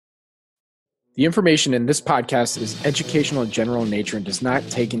The information in this podcast is educational and general in nature and does not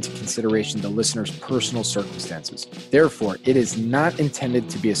take into consideration the listener's personal circumstances. Therefore, it is not intended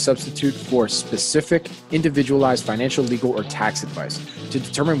to be a substitute for specific, individualized financial, legal, or tax advice. To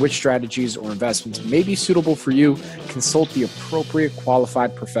determine which strategies or investments may be suitable for you, consult the appropriate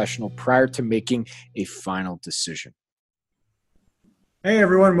qualified professional prior to making a final decision. Hey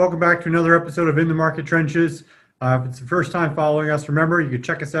everyone, welcome back to another episode of In the Market Trenches. If it's the first time following us, remember you can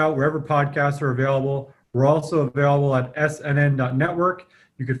check us out wherever podcasts are available. We're also available at snn.network.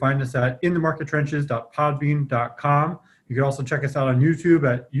 You can find us at inthemarkettrenches.podbean.com. You can also check us out on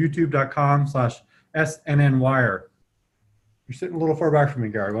YouTube at youtube.com/SNNwire. You're sitting a little far back from me,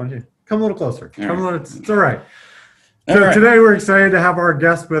 Gary. Why don't you come a little closer? It's all right. So today we're excited to have our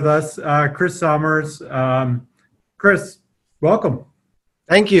guest with us, Chris Sommers. Chris, welcome.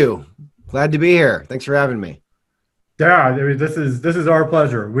 Thank you. Glad to be here. Thanks for having me. Yeah, I mean, this is our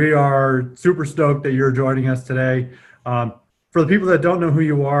pleasure. We are super stoked that you're joining us today. For the people that don't know who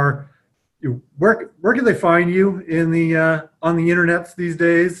you are, where can they find you in the on the internets these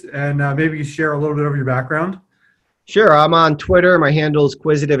days? And maybe you share a little bit of your background. Sure. I'm on Twitter. My handle is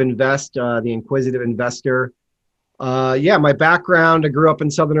Quisitive Invest, the Inquisitive Investor. My background, I grew up in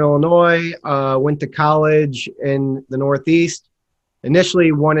Southern Illinois, went to college in the Northeast.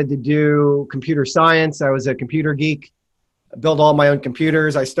 Initially wanted to do computer science. I was a computer geek. I built all my own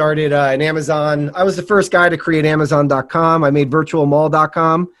computers. I started an Amazon. I was the first guy to create Amazon.com. I made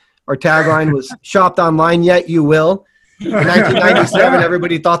virtualmall.com. Our tagline was shopped online yet you will. In 1997,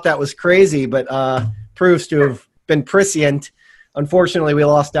 everybody thought that was crazy, but proves to have been prescient. Unfortunately, we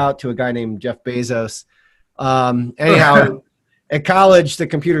lost out to a guy named Jeff Bezos. Anyhow, at college, the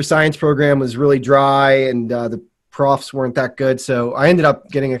computer science program was really dry and the profs weren't that good. So I ended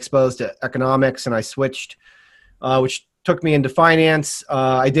up getting exposed to economics and I switched, which took me into finance.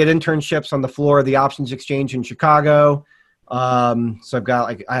 I did internships on the floor of the options exchange in Chicago. So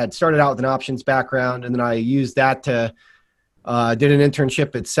I had started out with an options background and then I used that to, did an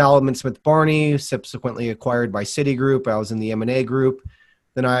internship at Salomon Smith Barney, subsequently acquired by Citigroup. I was in the M&A group.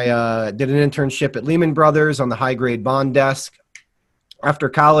 Then I did an internship at Lehman Brothers on the high grade bond desk. After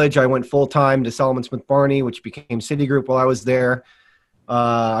college, I went full-time to Salomon Smith Barney, which became Citigroup while I was there.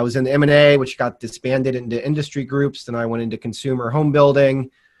 I was in the M&A, which got disbanded into industry groups. Then I went into consumer home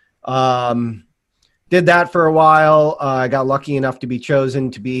building. Did that for a while. I got lucky enough to be chosen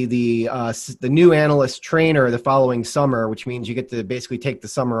to be the new analyst trainer the following summer, which means you get to basically take the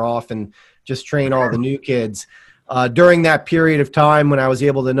summer off and just train all the new kids. During that period of time when I was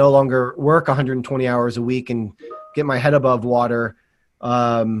able to no longer work 120 hours a week and get my head above water,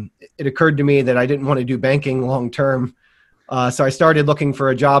 it occurred to me that I didn't want to do banking long term. So I started looking for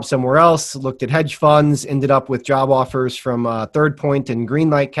a job somewhere else, looked at hedge funds, ended up with job offers from Third Point and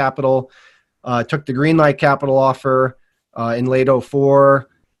Greenlight Capital. Took the Greenlight Capital offer in late 2004.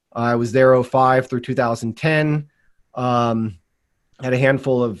 I was there 2005 through 2010. Had a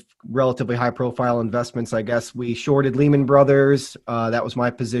handful of relatively high profile investments, I guess. We shorted Lehman Brothers. That was my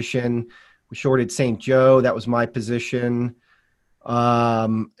position. We shorted St. Joe. That was my position.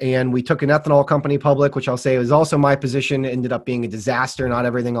 And we took an ethanol company public, which I'll say was also my position. It ended up being a disaster. Not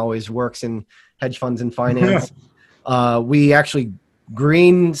everything always works in hedge funds and finance. We actually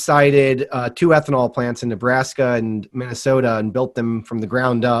green sided 2 ethanol plants in Nebraska and Minnesota and built them from the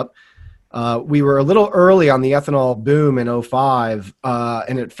ground up. We were a little early on the ethanol boom in 2005.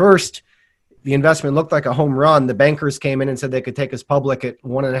 And at first, the investment looked like a home run. The bankers came in and said they could take us public at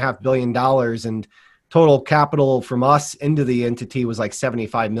 $1.5 billion. And total capital from us into the entity was like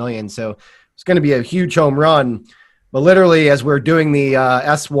 $75 million. So it's going to be a huge home run. But literally, as we're doing the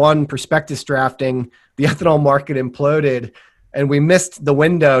S1 prospectus drafting, the ethanol market imploded and we missed the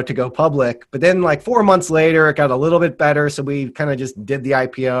window to go public. But then like 4 months later, it got a little bit better. So we kind of just did the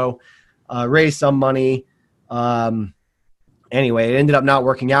IPO, raised some money. Anyway, it ended up not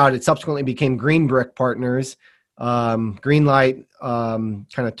working out. It subsequently became Green Brick Partners. Greenlight kind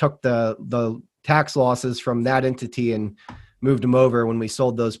of took the tax losses from that entity and moved them over when we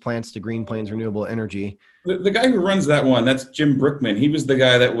sold those plants to Green Plains Renewable Energy. The guy who runs that one, that's Jim Brickman. He was the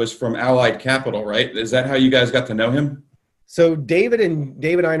guy that was from Allied Capital, right? Is that how you guys got to know him? So David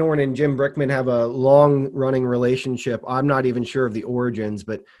Einhorn and Jim Brickman have a long-running relationship. I'm not even sure of the origins,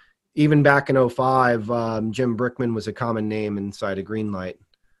 but even back in 2005, Jim Brickman was a common name inside of Greenlight.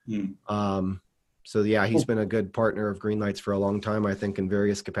 So yeah, he's been a good partner of Greenlight's for a long time, I think, in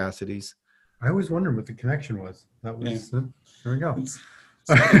various capacities. I always wondered what the connection was. That was there we go.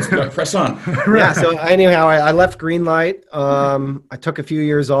 Press on. Yeah. So anyhow, I left Greenlight. I took a few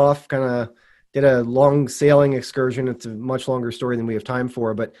years off, kind of did a long sailing excursion. It's a much longer story than we have time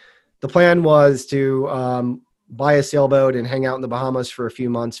for, but the plan was to buy a sailboat and hang out in the Bahamas for a few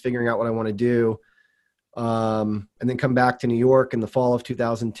months, figuring out what I want to do. And then come back to New York in the fall of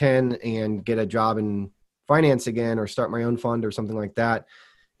 2010 and get a job in finance again, or start my own fund or something like that.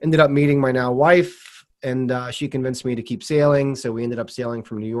 Ended up meeting my now wife, and she convinced me to keep sailing. So we ended up sailing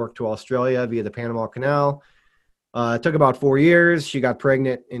from New York to Australia via the Panama Canal. It took about 4 years. She got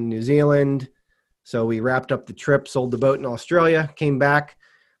pregnant in New Zealand. So we wrapped up the trip, sold the boat in Australia, came back,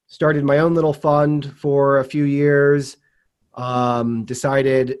 started my own little fund for a few years,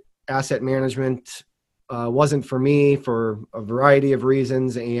 decided asset management wasn't for me for a variety of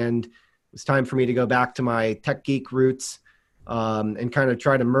reasons. And it was time for me to go back to my tech geek roots, and kind of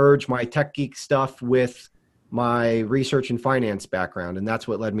try to merge my tech geek stuff with my research and finance background. And that's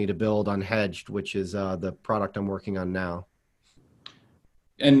what led me to build Unhedged, which is the product I'm working on now.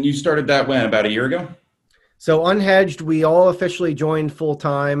 And you started that when? About a year ago? So Unhedged, we all officially joined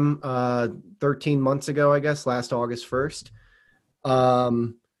full-time 13 months ago, I guess, last August 1st.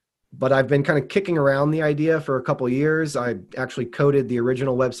 But I've been kind of kicking around the idea for a couple of years. I actually coded the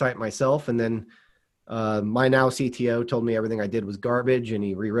original website myself, and then my now CTO told me everything I did was garbage, and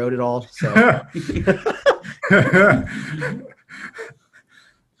he rewrote it all. So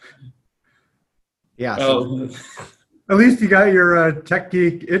yeah. So, at least you got your tech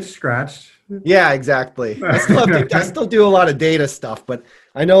geek itch scratched. Yeah, exactly. I still do a lot of data stuff, but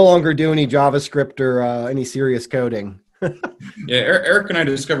I no longer do any JavaScript or any serious coding. Yeah, Eric and I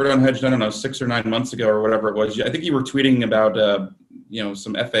discovered Unhedged, I don't know, 6 or 9 months ago or whatever it was. I think you were tweeting about,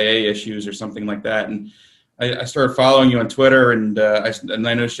 some FAA issues or something like that. And I started following you on Twitter, and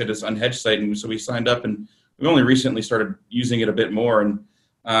I noticed you had this Unhedged site. And so we signed up, and we only recently started using it a bit more. And,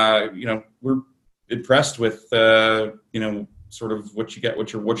 we're impressed with, sort of what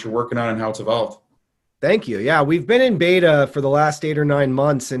you're working on and how it's evolved. Thank you. Yeah, we've been in beta for the last 8 or 9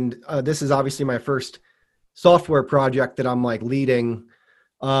 months. And this is obviously my first software project that I'm leading.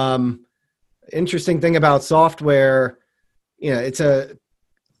 Interesting thing about software, it's a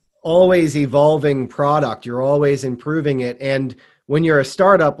always evolving product. You're always improving it. And when you're a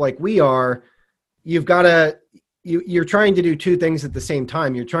startup like we are, you're trying to do two things at the same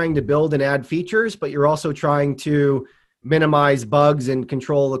time. You're trying to build and add features, but you're also trying to minimize bugs and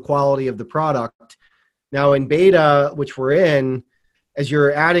control the quality of the product. Now in beta, which we're in, as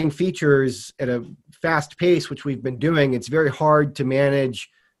you're adding features at a fast pace, which we've been doing, it's very hard to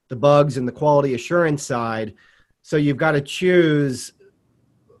manage the bugs and the quality assurance side. So you've got to choose,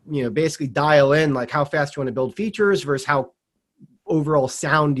 basically dial in how fast you want to build features versus how overall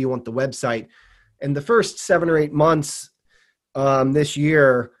sound do you want the website. And the first 7 or 8 months this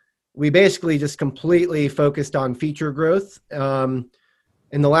year, we basically just completely focused on feature growth. In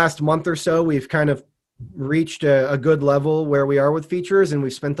the last month or so, we've kind of reached a good level where we are with features, and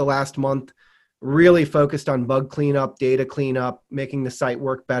we've spent the last month really focused on bug cleanup, data cleanup, making the site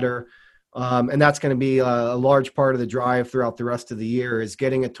work better. And that's going to be a large part of the drive throughout the rest of the year, is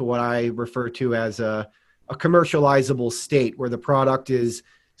getting it to what I refer to as a commercializable state, where the product is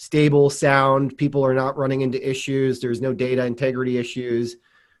stable, sound, people are not running into issues, there's no data integrity issues.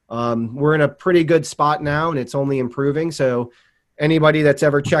 We're in a pretty good spot now, and it's only improving. So anybody that's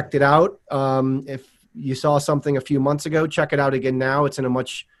ever checked it out, if you saw something a few months ago, check it out again now. It's in a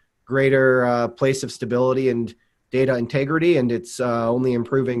much greater place of stability and data integrity, and it's only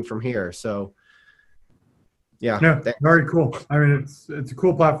improving from here. So yeah, very cool. I mean, it's a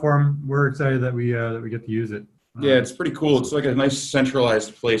cool platform. We're excited that we get to use it. Yeah, it's pretty cool. It's like a nice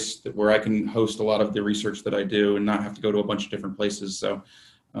centralized place where I can host a lot of the research that I do and not have to go to a bunch of different places. So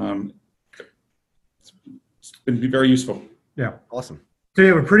it's been very useful. Yeah. Awesome. So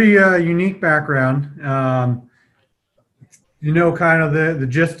you have a pretty unique background. Kind of the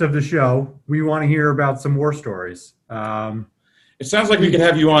gist of the show. We want to hear about some war stories. It sounds like we could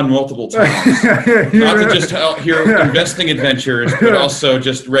have you on multiple times. Not to just hear investing adventures, but also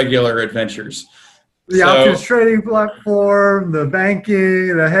just regular adventures. The options trading platform, the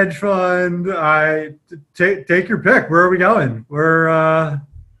banking, the hedge fund. Take your pick. Where are we going? What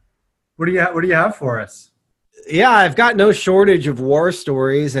do you have for us? Yeah, I've got no shortage of war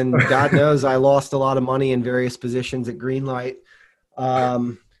stories, and God knows I lost a lot of money in various positions at Greenlight.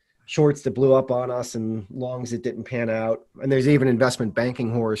 Shorts that blew up on us and longs that didn't pan out. And there's even investment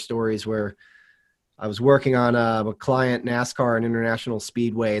banking horror stories where I was working on a client, NASCAR and International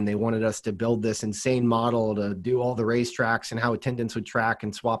Speedway, and they wanted us to build this insane model to do all the racetracks and how attendance would track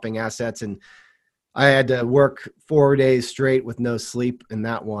and swapping assets. And I had to work 4 days straight with no sleep in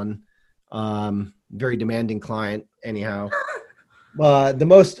that one. Very demanding client anyhow. A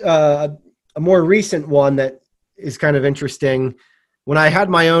more recent one that is kind of interesting. when I had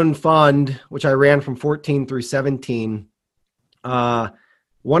my own fund, which I ran from 14 through 17,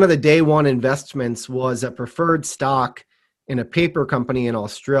 one of the day one investments was a preferred stock in a paper company in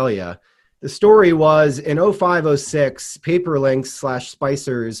Australia. The story was in 0506,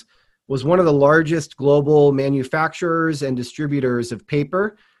 Paperlinks/Spicers was one of the largest global manufacturers and distributors of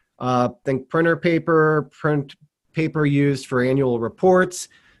paper. Think printer paper, print paper used for annual reports,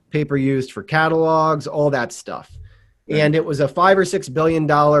 paper used for catalogs, all that stuff. Right. And it was a $5 or $6 billion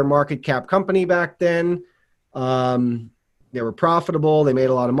market cap company back then. They were profitable. They made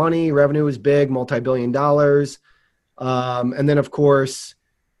a lot of money. Revenue was big, multi-billion dollars. And then, of course,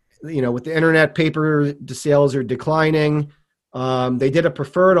 with the internet, paper sales are declining. They did a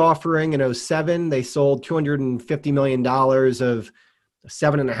preferred offering in 2007. They sold $250 million of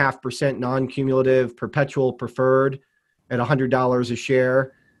 7.5% non-cumulative perpetual preferred at $100 a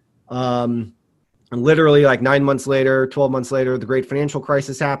share. And literally like 9 months later, 12 months later, the great financial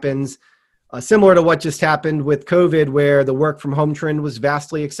crisis happens. Similar to what just happened with COVID, where the work from home trend was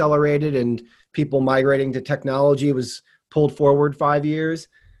vastly accelerated and people migrating to technology was pulled forward 5 years.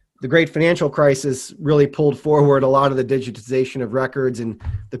 The great financial crisis really pulled forward a lot of the digitization of records, and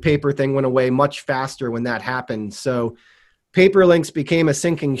the paper thing went away much faster when that happened. So Paperlinks became a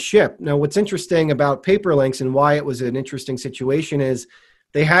sinking ship. Now, what's interesting about Paperlinks and why it was an interesting situation is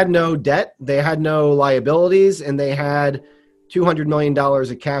they had no debt, they had no liabilities, and they had $200 million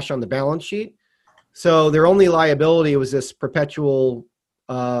of cash on the balance sheet. So their only liability was this perpetual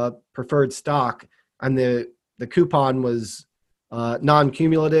preferred stock, and the coupon was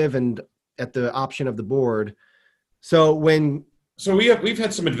non-cumulative and at the option of the board. So we've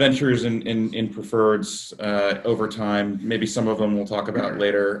had some adventures in preferreds over time. Maybe some of them we'll talk about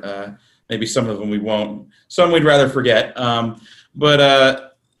later. Maybe some of them we won't. Some we'd rather forget.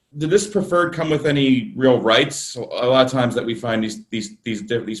 But did this preferred come with any real rights? A lot of times that we find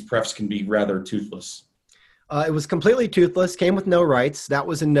these prefs can be rather toothless. It was completely toothless. Came with no rights. That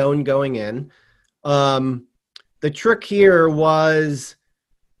was a known going in. The trick here was,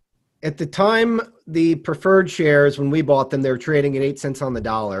 at the time, the preferred shares, when we bought them, they were trading at 8 cents on the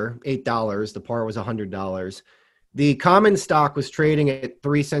dollar, $8. The par was $100. The common stock was trading at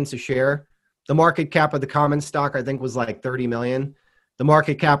 3 cents a share. The market cap of the common stock, I think, was like 30 million. The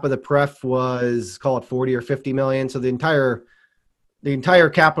market cap of the pref was, call it 40 or 50 million. So the entire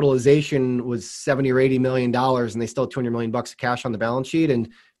capitalization was 70 or 80 million dollars, and they still had 200 million bucks of cash on the balance sheet, and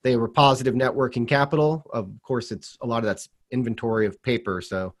they were positive net working capital. Of course, it's a lot of that's inventory of paper,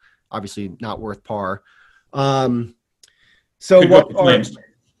 so obviously not worth par. So what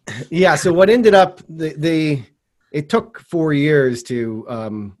ended up, it took 4 years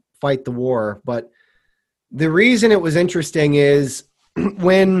to fight the war, but the reason it was interesting is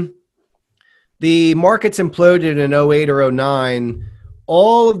when the markets imploded in 08 or 09,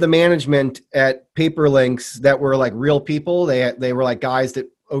 all of the management at Paperlinks that were like real people, they were like guys that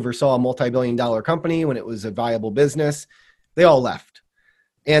oversaw a multi-billion-dollar company when it was a viable business, they all left.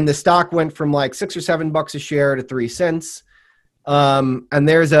 And the stock went from like $6 or $7 a share to 3 cents. And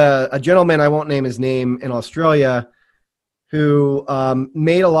there's a gentleman, I won't name his name, in Australia who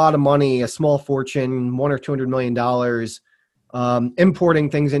made a lot of money, a small fortune, $100 or $200 million, importing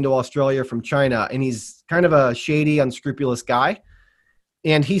things into Australia from China. And he's kind of a shady, unscrupulous guy.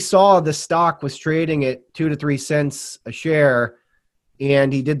 And he saw the stock was trading at 2 to 3 cents a share.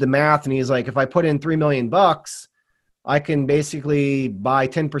 And he did the math, and he's like, if I put in $3 million, I can basically buy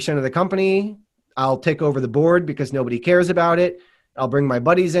 10% of the company. I'll take over the board because nobody cares about it. I'll bring my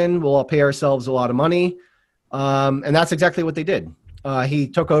buddies in. We'll all pay ourselves a lot of money. And that's exactly what they did. He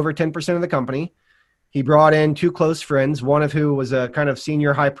took over 10% of the company. He brought in 2 close friends, one of who was a kind of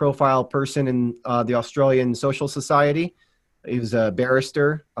senior high-profile person in the Australian Social Society. He was a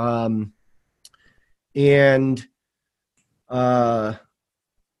barrister.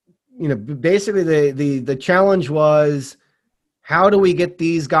 Basically the challenge was, how do we get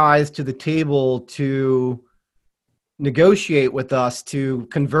these guys to the table to negotiate with us to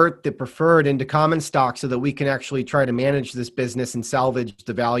convert the preferred into common stock so that we can actually try to manage this business and salvage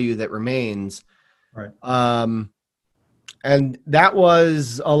the value that remains. Right. And that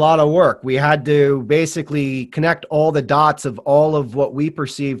was a lot of work. We had to basically connect all the dots of all of what we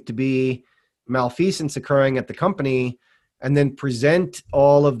perceived to be malfeasance occurring at the company, and then present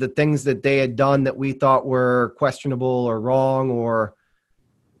all of the things that they had done that we thought were questionable or wrong, or,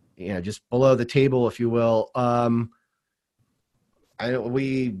 just below the table, if you will.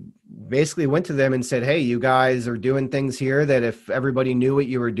 We basically went to them and said, hey, you guys are doing things here that if everybody knew what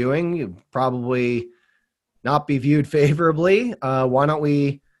you were doing, you'd probably not be viewed favorably. Why don't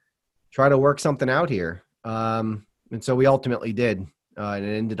we try to work something out here? And so we ultimately did, and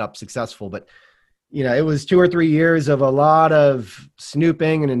it ended up successful. But, it was 2 or 3 years of a lot of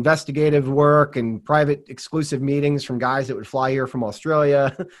snooping and investigative work and private exclusive meetings from guys that would fly here from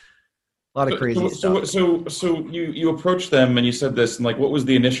Australia. A lot of crazy stuff. So you approached them and you said this, and like, what was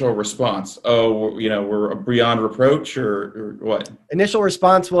the initial response? Oh, we're beyond reproach, or what? Initial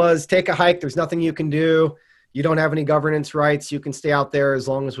response was, take a hike. There's nothing you can do. You don't have any governance rights. You can stay out there as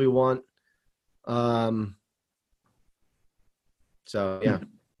long as we want. So, yeah.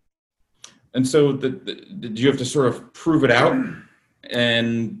 And so did you have to sort of prove it out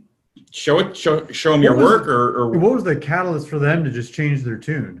and show them your work, or what was the catalyst for them to just change their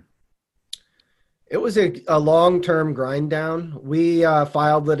tune? It was a long-term grind down. We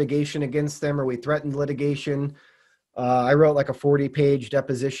filed litigation against them, or we threatened litigation. I wrote like a 40-page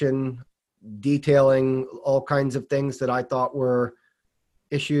deposition detailing all kinds of things that I thought were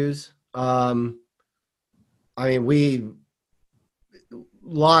issues.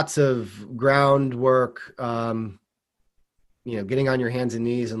 Lots of groundwork, getting on your hands and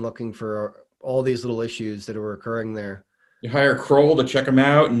knees and looking for all these little issues that were occurring there. You hire Kroll to check them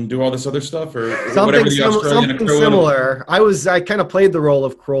out and do all this other stuff, or something similar. I kind of played the role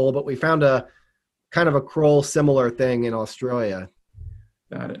of Kroll, but we found a kind of a Kroll similar thing in Australia.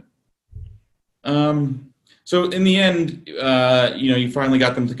 Got it. So in the end, you finally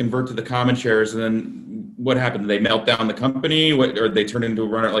got them to convert to the common shares, and then what happened? Did they melt down the company, or they turned into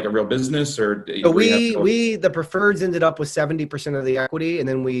like a real business, or? So the preferreds ended up with 70% of the equity, and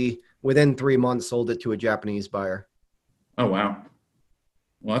then we within 3 months sold it to a Japanese buyer. Oh, wow.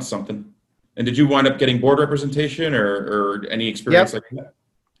 Well, that's something. And did you wind up getting board representation or any experience like that?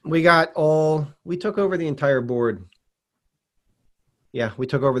 We took over the entire board. Yeah, we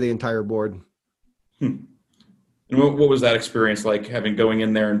took over the entire board. And what was that experience like, going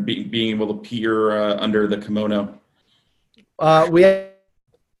in there and being able to peer under the kimono? We're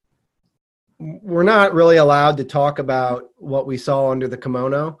not really allowed to talk about what we saw under the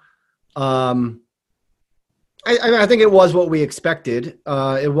kimono. I think it was what we expected.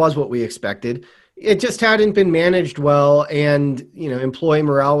 It just hadn't been managed well, and employee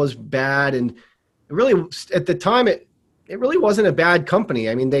morale was bad, and really at the time it really wasn't a bad company.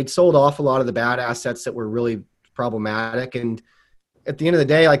 I mean, they'd sold off a lot of the bad assets that were really problematic, and at the end of the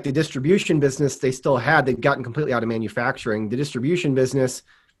day, like the distribution business they'd gotten completely out of manufacturing. The distribution business,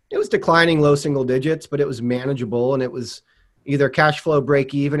 it was declining low single digits, but it was manageable, and it was either cash flow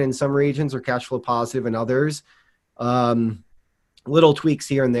break even in some regions or cash flow positive in others. Little tweaks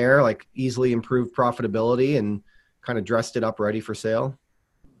here and there, like easily improved profitability, and kind of dressed it up ready for sale.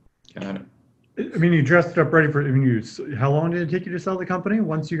 Got it. I mean, you dressed it up ready for. How long did it take you to sell the company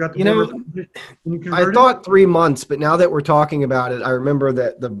once you got the? I thought 3 months, but now that we're talking about it, I remember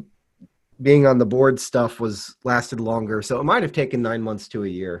that the being on the board stuff lasted longer, so it might have taken 9 months to a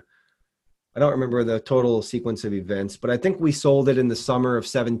year. I don't remember the total sequence of events, but I think we sold it in the summer of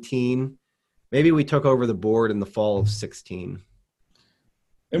 17. Maybe we took over the board in the fall of 16.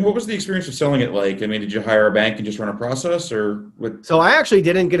 And what was the experience of selling it like? I mean, did you hire a bank and just run a process, or what? So I actually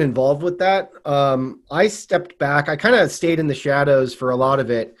didn't get involved with that. I stepped back. I kind of stayed in the shadows for a lot of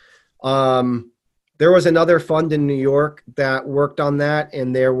it. There was another fund in New York that worked on that,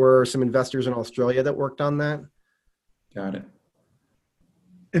 and there were some investors in Australia that worked on that. Got it.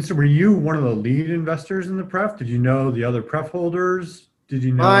 And so were you one of the lead investors in the pref? Did you know the other pref holders? Did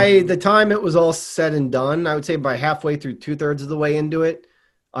you know? By the time it was all said and done, I would say by halfway through 2/3 of the way into it,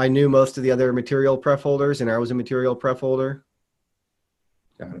 I knew most of the other material pref holders, and I was a material pref holder.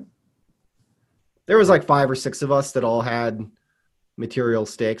 Got it. There was like 5 or 6 of us that all had material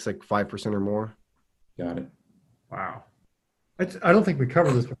stakes, like 5% or more. Got it. Wow. I don't think we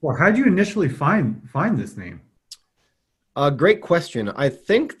covered this before. How did you initially find this name? Great question. I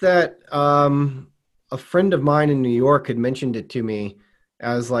think that a friend of mine in New York had mentioned it to me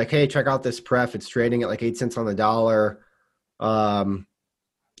as like, hey, check out this pref. It's trading at like 8 cents on the dollar. And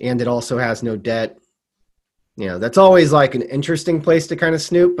it also has no debt. That's always like an interesting place to kind of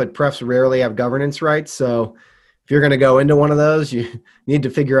snoop, but prefs rarely have governance rights. So if you're going to go into one of those, you need to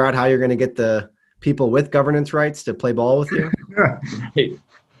figure out how you're going to get the people with governance rights to play ball with you.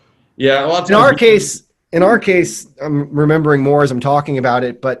 Yeah. Well, in our case, I'm remembering more as I'm talking about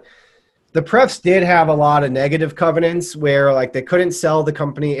it, but the prefs did have a lot of negative covenants where like they couldn't sell the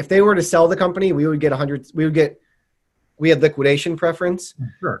company. If they were to sell the company, we had liquidation preference.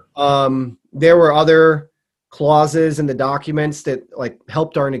 Sure. There were other clauses in the documents that like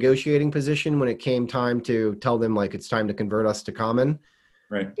helped our negotiating position when it came time to tell them like it's time to convert us to common.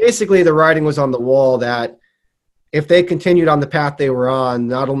 Right. Basically, the writing was on the wall that if they continued on the path they were on,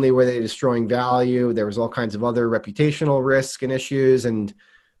 not only were they destroying value, there was all kinds of other reputational risk and issues. And,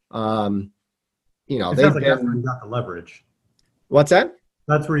 you know, It they've sounds like that's where been, you got the leverage. what's that?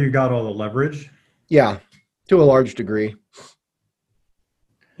 That's where you got all the leverage. Yeah, to a large degree.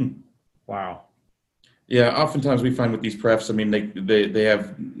 Wow. Yeah, oftentimes we find with these prefs, I mean, they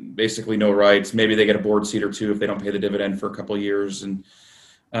have basically no rights. Maybe they get a board seat or two if they don't pay the dividend for a couple of years, and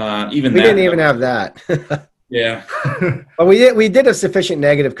even We that, didn't even have that. yeah. But we did have sufficient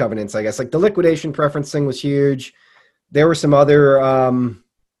negative covenants, I guess. Like the liquidation preference thing was huge. There were some other,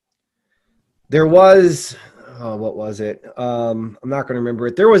 there was, what was it? I'm not going to remember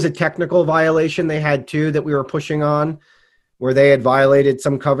it. There was a technical violation they had too that we were pushing on, where they had violated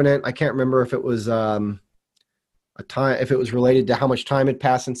some covenant. I can't remember if it was if it was related to how much time had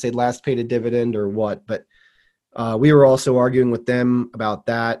passed since they'd last paid a dividend or what. But we were also arguing with them about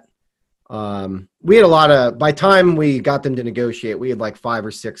that. We had a lot of, by time we got them to negotiate, we had like 5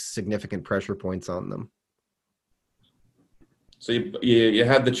 or 6 significant pressure points on them. So you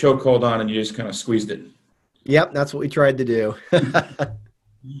had the chokehold on and you just kind of squeezed it. Yep, that's what we tried to do.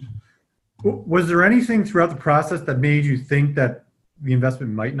 Was there anything throughout the process that made you think that the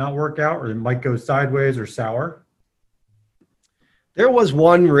investment might not work out, or it might go sideways or sour? There was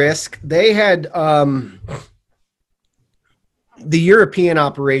one risk. They had the European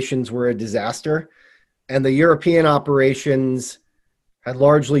operations were a disaster, and the European operations had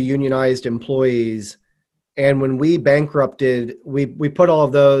largely unionized employees. And when we bankrupted, we put all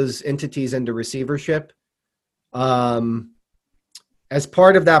of those entities into receivership. As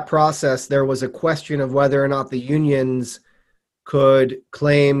part of that process, there was a question of whether or not the unions could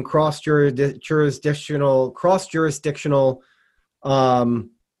claim cross-jurisdictional,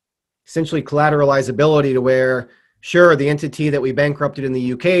 essentially collateralizability, to where, sure, the entity that we bankrupted in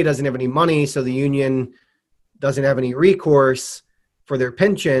the UK doesn't have any money, so the union doesn't have any recourse for their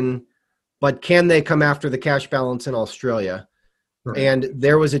pension, but can they come after the cash balance in Australia? Right. And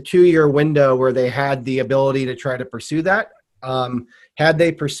there was a 2-year window where they had the ability to try to pursue that. Had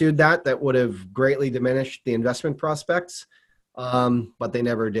they pursued that, that would have greatly diminished the investment prospects, but they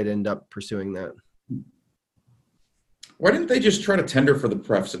never did end up pursuing that. Why didn't they just try to tender for the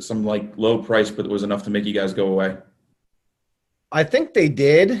prefs at some like low price, but it was enough to make you guys go away? I think they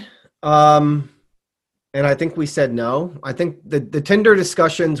did. And I think we said no. I think the tender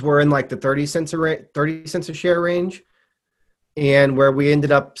discussions were in like the 30 cents a share range, and where we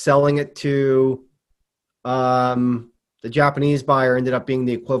ended up selling it to the Japanese buyer ended up being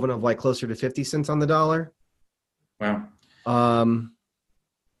the equivalent of like closer to 50 cents on the dollar. Wow.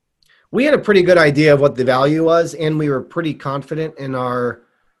 We had a pretty good idea of what the value was, and we were pretty confident in our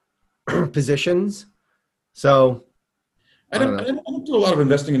positions. So I don't do a lot of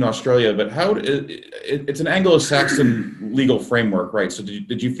investing in Australia, but it's an Anglo-Saxon legal framework, right? So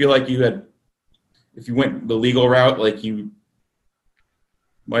did you feel like you had, if you went the legal route, like you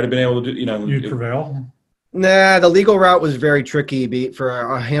might have been able to do, you'd prevail? Nah, the legal route was very tricky for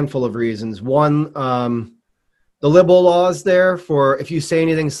a handful of reasons. One, the libel laws there, for if you say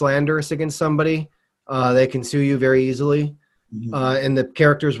anything slanderous against somebody, they can sue you very easily. Mm-hmm. And the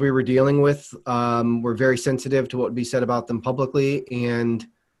characters we were dealing with were very sensitive to what would be said about them publicly, and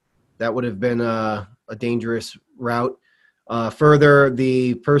that would have been a dangerous route. Further,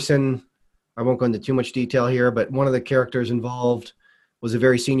 the person, I won't go into too much detail here, but one of the characters involved was a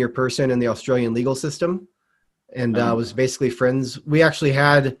very senior person in the Australian legal system, and was basically friends. We actually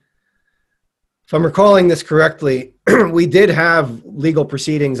had, if I'm recalling this correctly, we did have legal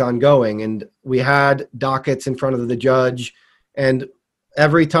proceedings ongoing, and we had dockets in front of the judge. And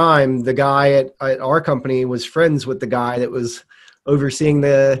every time the guy at our company was friends with the guy that was overseeing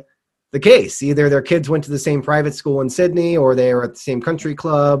the case. Either their kids went to the same private school in Sydney, or they were at the same country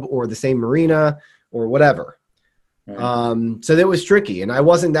club or the same marina or whatever. Right. So that was tricky. And I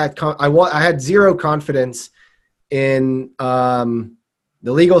wasn't that, I had zero confidence in the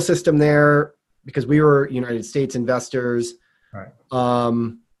legal system there, because we were United States investors. Right.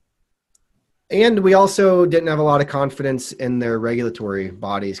 And we also didn't have a lot of confidence in their regulatory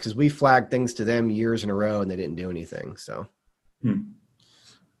bodies, because we flagged things to them years in a row and they didn't do anything. So,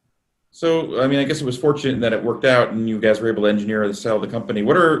 So, I mean, I guess it was fortunate that it worked out and you guys were able to engineer the sale of the company.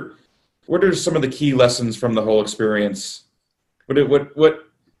 What are some of the key lessons from the whole experience? What?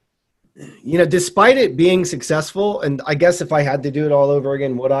 Despite it being successful, and I guess if I had to do it all over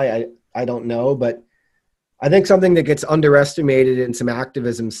again, would I don't know, but I think something that gets underestimated in some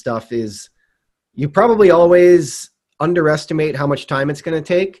activism stuff is you probably always underestimate how much time it's going to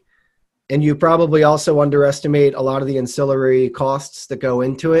take. And you probably also underestimate a lot of the ancillary costs that go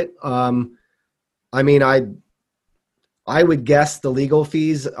into it. I mean, I would guess the legal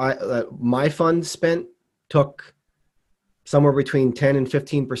fees my fund spent took somewhere between 10 and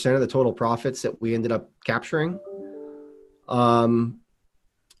 15% of the total profits that we ended up capturing.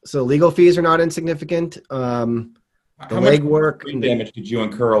 So legal fees are not insignificant. How The much legwork brain damage did you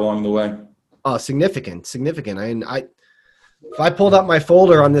incur along the way? significant. If I pulled up my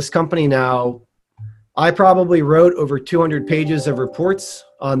folder on this company now, I probably wrote over 200 pages of reports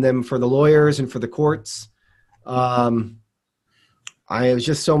on them for the lawyers and for the courts. It was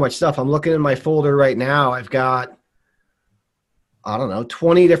just so much stuff. I'm looking in my folder right now. I've got,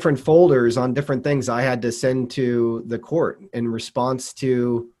 20 different folders on different things I had to send to the court in response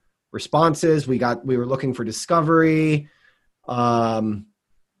to responses. We were looking for discovery, all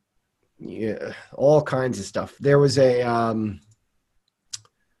kinds of stuff. There was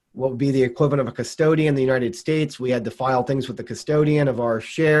what would be the equivalent of a custodian in the United States. We had to file things with the custodian of our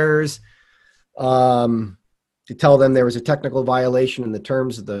shares to tell them there was a technical violation in the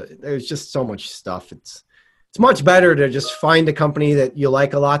terms of there's just so much stuff. It's much better to just find a company that you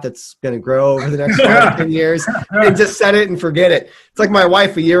like a lot that's going to grow over the next 5 to 10 years and just set it and forget it. It's like my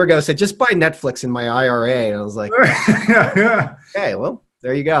wife a year ago said, just buy Netflix in my IRA. And I was like, okay, well,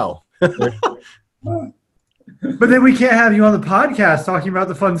 there you go. But then we can't have you on the podcast talking about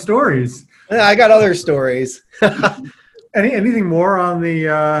the fun stories. I got other stories. Anything more on the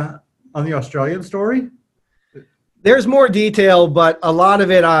Australian story? There's more detail, but a lot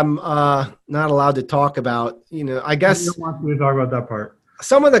of it I'm not allowed to talk about. I guess You don't want me to talk about that part.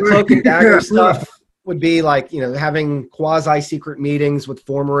 some of the cloak and dagger stuff would be like, having quasi-secret meetings with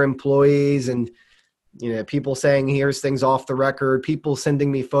former employees and, people saying, here's things off the record, people sending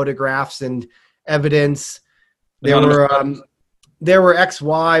me photographs and evidence. There were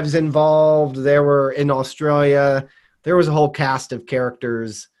ex-wives involved. There were in Australia. There was a whole cast of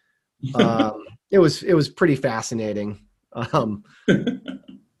characters. It was pretty fascinating.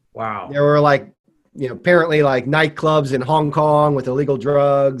 Wow. There were apparently like nightclubs in Hong Kong with illegal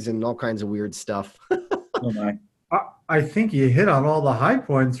drugs and all kinds of weird stuff. Oh my. I think you hit on all the high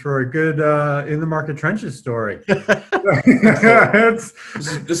points for a good in the market trenches story. It's-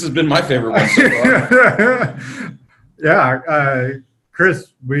 This has been my favorite one so far. Yeah,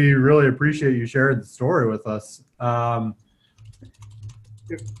 Chris, we really appreciate you sharing the story with us.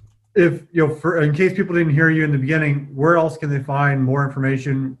 If in case people didn't hear you in the beginning, where else can they find more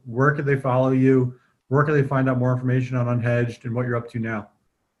information? Where can they follow you? Where can they find out more information on Unhedged and what you're up to now?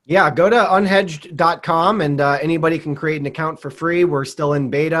 Yeah, go to unhedged.com and anybody can create an account for free. We're still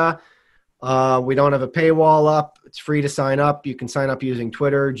in beta. We don't have a paywall up. It's free to sign up. You can sign up using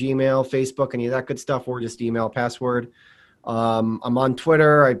Twitter, Gmail, Facebook, any of that good stuff, or just email password. I'm on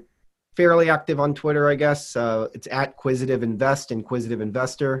Twitter. I'm fairly active on Twitter, I guess. It's at Quisitive Invest, Inquisitive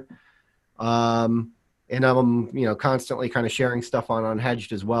Investor. And I'm, constantly kind of sharing stuff on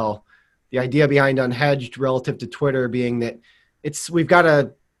Unhedged as well. The idea behind Unhedged relative to Twitter being that we've got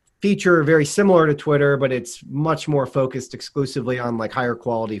a feature very similar to Twitter, but it's much more focused exclusively on like higher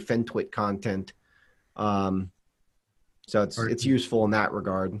quality FinTwit content. So it's useful in that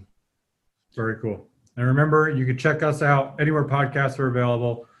regard. Very cool. And remember, you can check us out anywhere podcasts are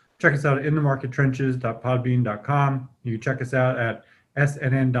available. Check us out at inthemarkettrenches.podbean.com. You can check us out at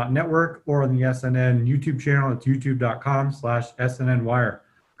snn.network or on the SNN YouTube channel. It's youtube.com/SNNwire.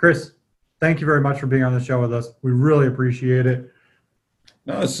 Chris, thank you very much for being on the show with us. We really appreciate it.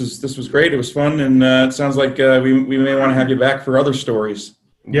 No, this was great. It was fun, and it sounds like we may want to have you back for other stories.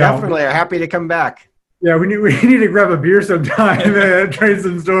 Yeah. Definitely. Happy to come back. Yeah, we need to grab a beer sometime and trade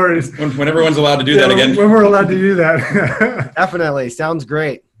some stories. When everyone's allowed to do that again. When we're allowed to do that. Definitely. Sounds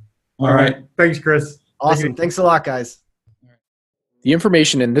great. All right. Thanks, Chris. Awesome. Thanks a lot, guys. The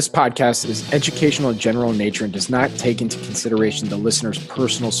information in this podcast is educational in general in nature and does not take into consideration the listener's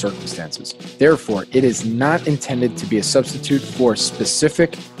personal circumstances. Therefore, it is not intended to be a substitute for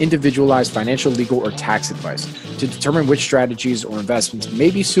specific, individualized financial, legal, or tax advice. To determine which strategies or investments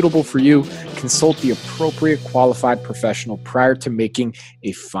may be suitable for you, consult the appropriate qualified professional prior to making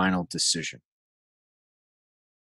a final decision.